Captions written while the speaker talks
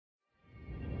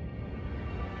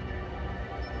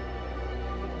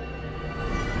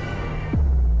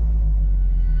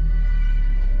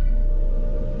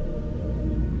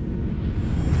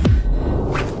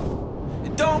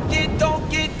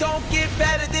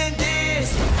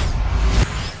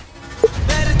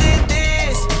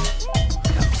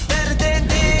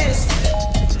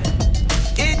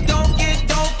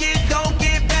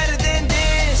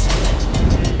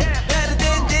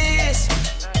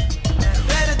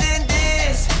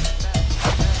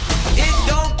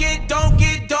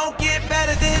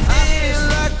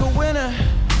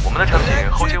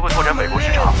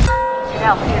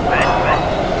让我们认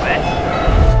喂，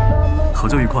合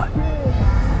作愉快。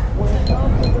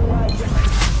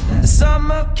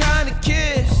Summer kind of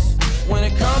kiss. When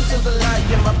it comes to the light,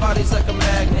 yeah, my body's like a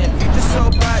magnet. Just so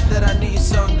bright that I need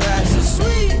sunglasses.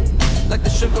 Sweet, like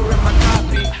the sugar in my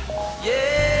coffee.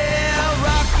 Yeah,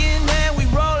 rocking and we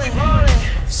rolling,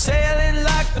 sailing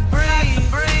like the breeze.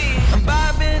 I'm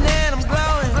vibing and I'm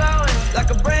glowing,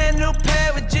 like a brand new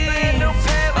pair of jeans.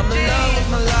 I'm in love with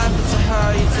my life, it's a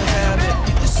high, it's a habit.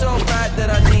 Just so bright that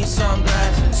I need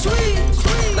sunglasses. Sweet,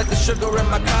 like the sugar in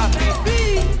my coffee.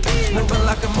 Moving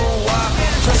like a moonwalk.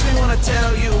 Trust me when I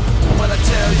tell you, when I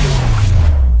tell you.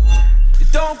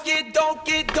 Don't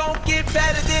get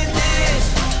better than this.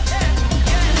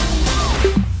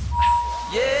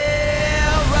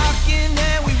 Yeah, rocking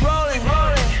and we rolling,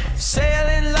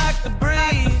 sailing like the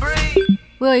breeze.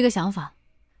 我有一个想法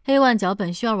 ，A1 脚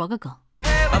本需要玩个梗。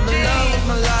I'm in love with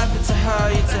my life, it's a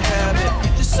high, it's a habit.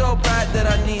 Just so bright that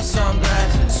I need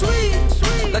sunglasses.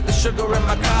 Sweet, like the sugar in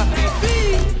my coffee.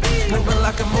 Moving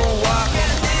like a moonwalk.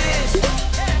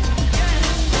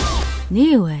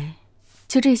 你以为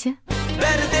就这些？